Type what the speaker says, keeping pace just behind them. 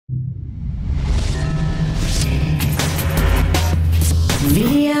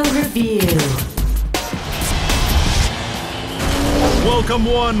review. Welcome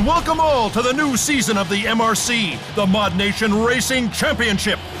one, welcome all to the new season of the MRC, the ModNation Racing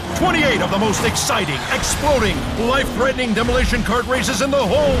Championship. 28 of the most exciting, exploding, life-threatening demolition kart races in the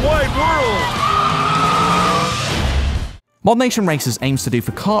whole wide world. ModNation Racers aims to do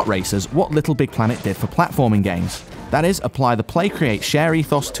for kart racers what Little Big Planet did for platforming games. That is, apply the play, create, share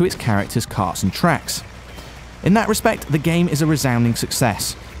ethos to its characters, karts and tracks. In that respect, the game is a resounding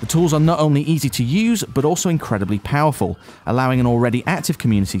success. The tools are not only easy to use, but also incredibly powerful, allowing an already active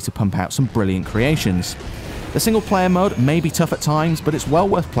community to pump out some brilliant creations. The single player mode may be tough at times, but it's well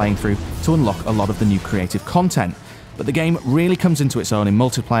worth playing through to unlock a lot of the new creative content. But the game really comes into its own in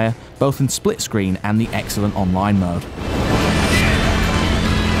multiplayer, both in split screen and the excellent online mode.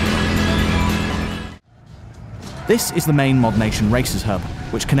 This is the main ModNation Racers hub,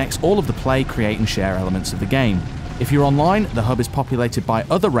 which connects all of the play, create and share elements of the game. If you're online, the hub is populated by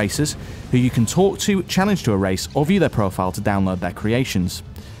other racers who you can talk to, challenge to a race, or view their profile to download their creations.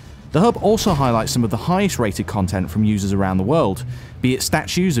 The hub also highlights some of the highest rated content from users around the world, be it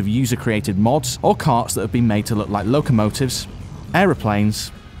statues of user-created mods or karts that have been made to look like locomotives,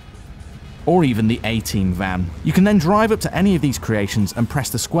 aeroplanes, or even the A-Team van. You can then drive up to any of these creations and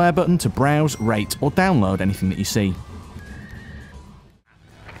press the square button to browse, rate, or download anything that you see.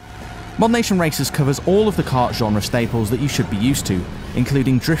 ModNation Racers covers all of the kart genre staples that you should be used to,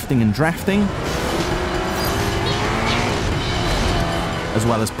 including drifting and drafting, as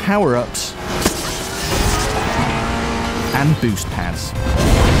well as power-ups and boost pads.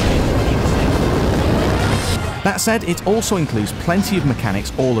 That said, it also includes plenty of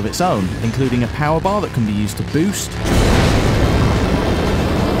mechanics all of its own, including a power bar that can be used to boost,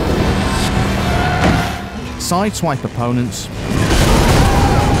 sideswipe opponents,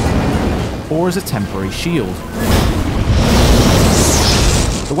 or as a temporary shield.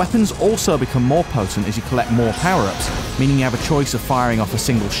 The weapons also become more potent as you collect more power-ups, meaning you have a choice of firing off a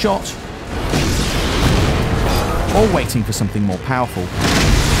single shot or waiting for something more powerful.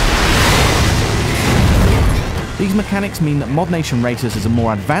 These mechanics mean that ModNation Racers is a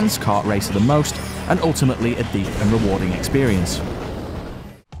more advanced kart racer than most, and ultimately a deep and rewarding experience.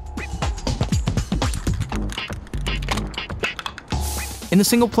 In the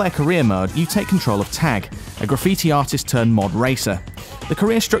single-player career mode, you take control of Tag, a graffiti artist turned mod racer. The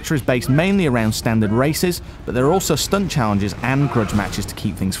career structure is based mainly around standard races, but there are also stunt challenges and grudge matches to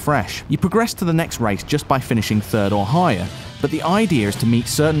keep things fresh. You progress to the next race just by finishing third or higher, but the idea is to meet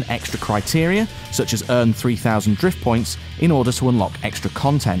certain extra criteria, such as earn 3,000 drift points, in order to unlock extra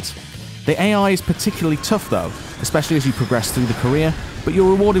content. The AI is particularly tough though, especially as you progress through the career, but you're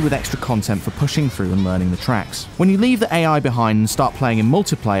rewarded with extra content for pushing through and learning the tracks. When you leave the AI behind and start playing in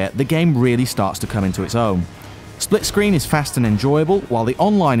multiplayer, the game really starts to come into its own. Split screen is fast and enjoyable, while the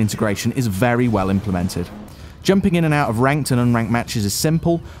online integration is very well implemented. Jumping in and out of ranked and unranked matches is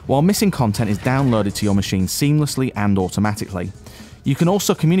simple, while missing content is downloaded to your machine seamlessly and automatically. You can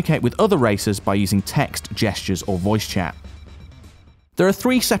also communicate with other racers by using text, gestures, or voice chat. There are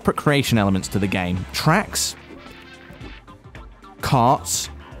 3 separate creation elements to the game: tracks, karts,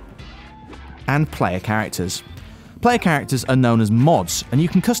 and player characters. Player characters are known as mods, and you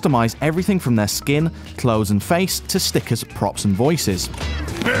can customize everything from their skin, clothes and face, to stickers, props and voices.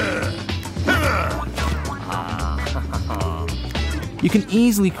 You can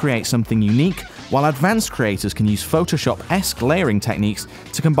easily create something unique, while advanced creators can use Photoshop-esque layering techniques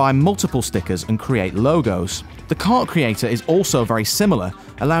to combine multiple stickers and create logos. The kart creator is also very similar,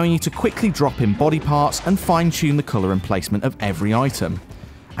 allowing you to quickly drop in body parts and fine-tune the colour and placement of every item.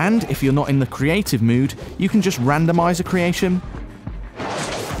 And if you're not in the creative mood, you can just randomize a creation,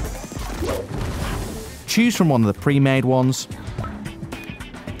 choose from one of the pre-made ones,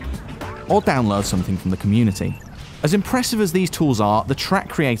 or download something from the community. As impressive as these tools are, the track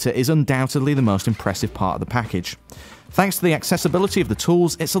creator is undoubtedly the most impressive part of the package. Thanks to the accessibility of the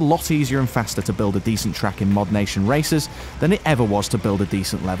tools, it's a lot easier and faster to build a decent track in ModNation Racers than it ever was to build a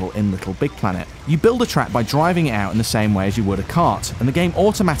decent level in Little Big Planet. You build a track by driving it out in the same way as you would a kart, and the game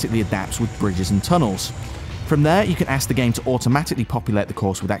automatically adapts with bridges and tunnels. From there, you can ask the game to automatically populate the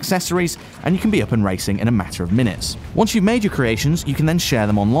course with accessories, and you can be up and racing in a matter of minutes. Once you've made your creations, you can then share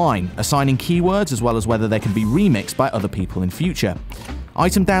them online, assigning keywords as well as whether they can be remixed by other people in future.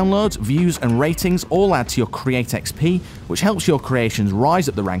 Item downloads, views and ratings all add to your Create XP, which helps your creations rise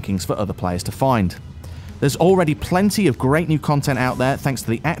up the rankings for other players to find. There's already plenty of great new content out there thanks to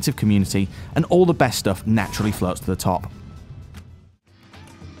the active community, and all the best stuff naturally floats to the top.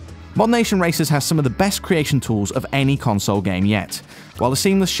 ModNation Racers has some of the best creation tools of any console game yet, while the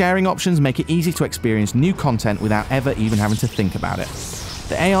seamless sharing options make it easy to experience new content without ever even having to think about it.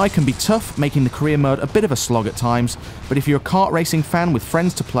 The AI can be tough, making the career mode a bit of a slog at times, but if you're a kart racing fan with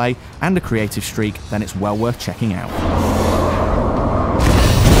friends to play and a creative streak, then it's well worth checking out.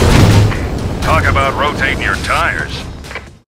 Talk about rotating your tires.